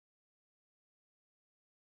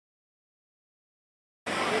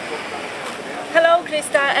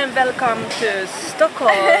Krista, and welcome to Stockholm.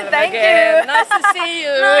 Thank again. you. Nice to see you.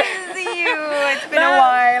 Nice to see you. It's been a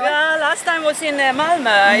while. Last time was in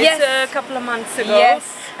Malmö. Yes. It's a couple of months ago. Yes.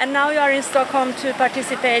 And now you are in Stockholm to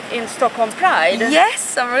participate in Stockholm Pride.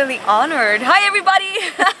 Yes, I'm really honored. Hi everybody.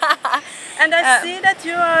 And I see that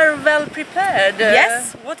you are well prepared.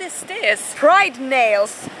 Yes. What is this? Pride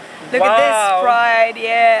nails. Look at this Pride,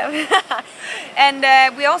 yeah.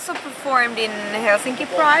 And we also performed in Helsinki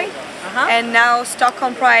Pride, and now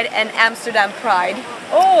Stockholm Pride and Amsterdam Pride.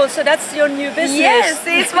 Oh, so that's your new business. Yes,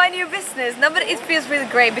 it's my new business. No, but it feels really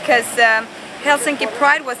great because Helsinki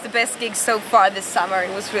Pride was the best gig so far this summer.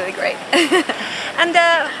 It was really great. And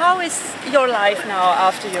how is your life now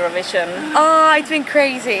after Eurovision? Oh, it's been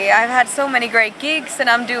crazy. I've had so many great gigs, and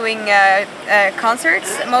I'm doing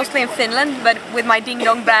concerts, mostly in Finland, but with my Ding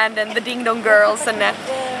Dong band and the Ding Dong Girls, and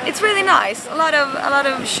it's really nice. A lot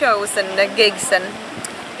of shows and gigs, and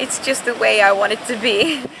it's just the way I want it to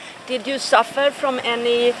be. Did you suffer from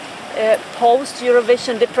any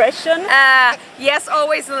post-Eurovision depression? Yes,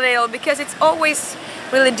 always a little, because it's always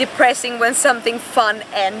really depressing when something fun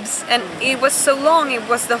ends, and it was so long. It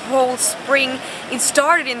was the whole spring. It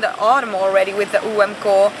started in the autumn already with the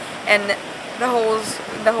UMK and the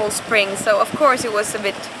whole spring, so of course it was a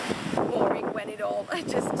bit boring when it all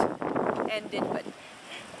just ended.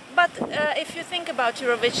 But if you think about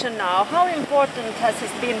Eurovision now, how important has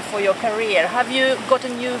it been for your career? Have you got a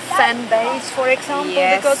new fan base, for example,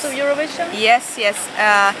 because of Eurovision? Yes, yes.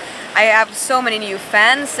 I have so many new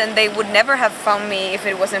fans, and they would never have found me if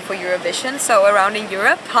it wasn't for Eurovision. So around in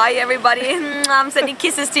Europe, hi everybody, I'm sending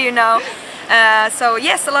kisses to you now. So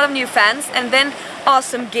yes, a lot of new fans, and then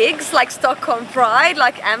awesome gigs like Stockholm Pride,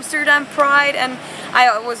 like Amsterdam Pride, and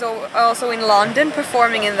I was also in London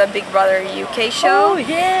performing in the Big Brother UK show. Oh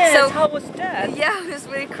yes, so, how was that? Yeah, it was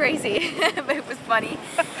really crazy, but it was funny.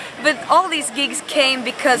 But all these gigs came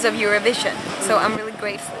because of Eurovision, so I'm really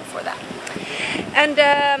grateful for that. And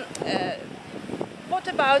what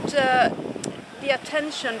about the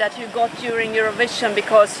attention that you got during Eurovision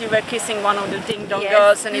because you were kissing one of the Ding Dong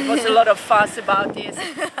Girls, and it was a lot of fuss about this?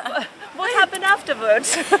 What happened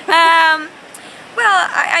afterwards? Well,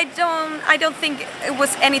 I don't think it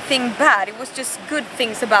was anything bad. It was just good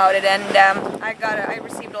things about it, and I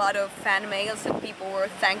received a lot of fan mails, and people were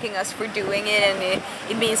thanking us for doing it, and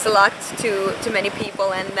it means a lot to many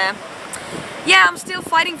people. And yeah, I'm still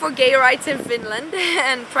fighting for gay rights in Finland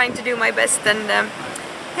and trying to do my best, and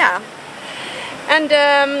yeah. And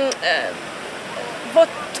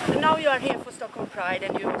now you are here for Stockholm Pride,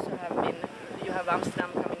 and you also have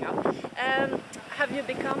Amsterdam coming up. Have you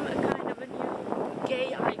become a kind of a new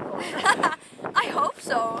gay icon? I hope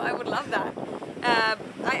so. I would love that.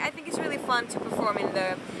 I think it's really fun to perform in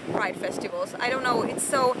the Pride festivals. I don't know, it's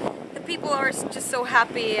so, the people are just so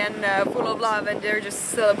happy and full of love, and they're just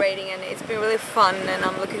celebrating, and it's been really fun, and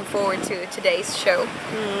I'm looking forward to today's show.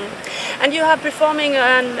 And you have performing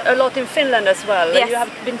a lot in Finland as well. Yes. And you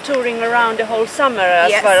have been touring around the whole summer,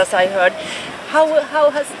 as far as I heard. How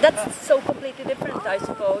has that's so completely different, I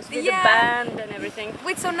suppose, with the band and everything.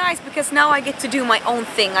 It's so nice because now I get to do my own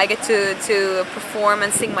thing. I get to perform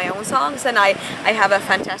and sing my own songs, and I have a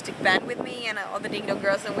fantastic band with me, and all the Ding Dong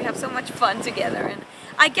Girls, and we have so much fun together, and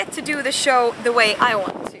I get to do the show the way I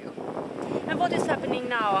want to. And what is happening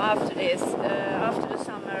now after this, after the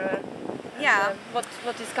summer? Yeah.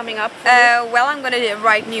 What is coming up? Well, I'm gonna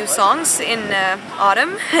write new songs in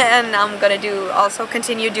autumn, and I'm gonna also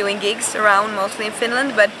continue doing gigs around, mostly in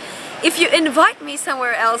Finland. But if you invite me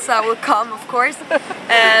somewhere else, I will come, of course.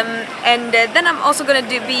 And then I'm also gonna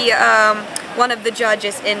be one of the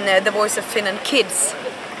judges in The Voice of Finland Kids.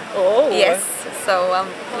 Oh. Yes. So I'm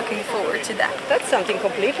looking forward to that. That's something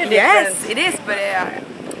completely different. Yes, it is. But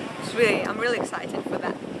I'm really excited for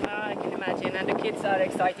that. I can imagine, and the kids are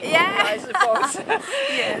excited, yeah. I suppose.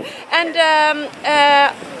 Yes. And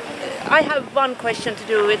I have one question to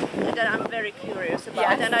do with that I'm very curious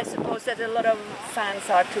about, and I suppose that a lot of fans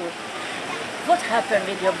are too. What happened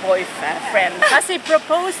with your boyfriend? Has he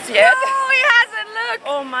proposed yet? No, he hasn't. Look.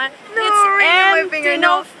 Oh my! No, it's ring empty. finger,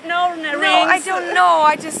 No no rings. I don't know.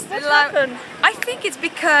 I just What happened? I think it's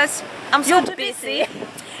because I'm so busy.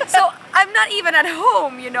 So I'm not even at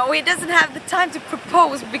home, you know. He doesn't have the time to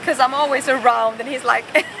propose because I'm always around, and he's like,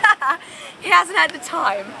 he hasn't had the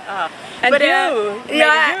time. And but, you?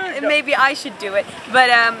 Maybe I should do it. But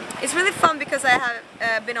it's really fun because I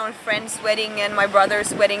have been on a friend's wedding and my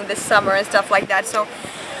brother's wedding this summer and stuff like that. So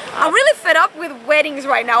I'm really fed up with weddings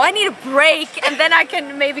right now. I need a break and then I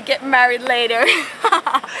can maybe get married later.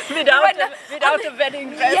 without a wedding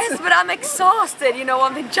dress. Yes, but I'm exhausted, you know.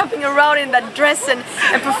 I've been jumping around in that dress and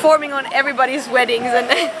performing on everybody's weddings, and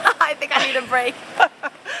I think I need a break.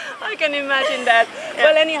 I can imagine that. Yeah.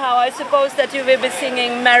 Well, anyhow, I suppose that you will be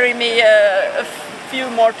singing Marry Me a few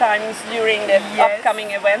more times during the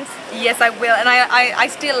upcoming events. Yes, I will, and I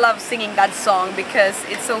still love singing that song because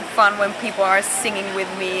it's so fun when people are singing with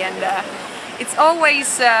me, and it's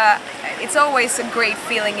always a great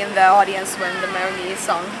feeling in the audience when the Marry Me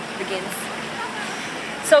song begins.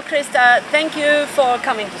 So Krista, thank you for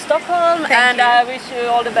coming to Stockholm, and I wish you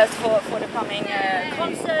all the best for the coming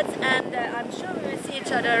concerts, and I'm sure we will see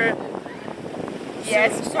each other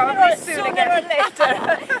sooner or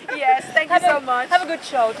later. Yes, thank you so much. Have a good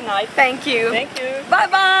show tonight. Thank you. Thank you. Bye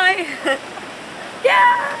bye.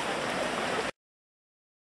 Yeah.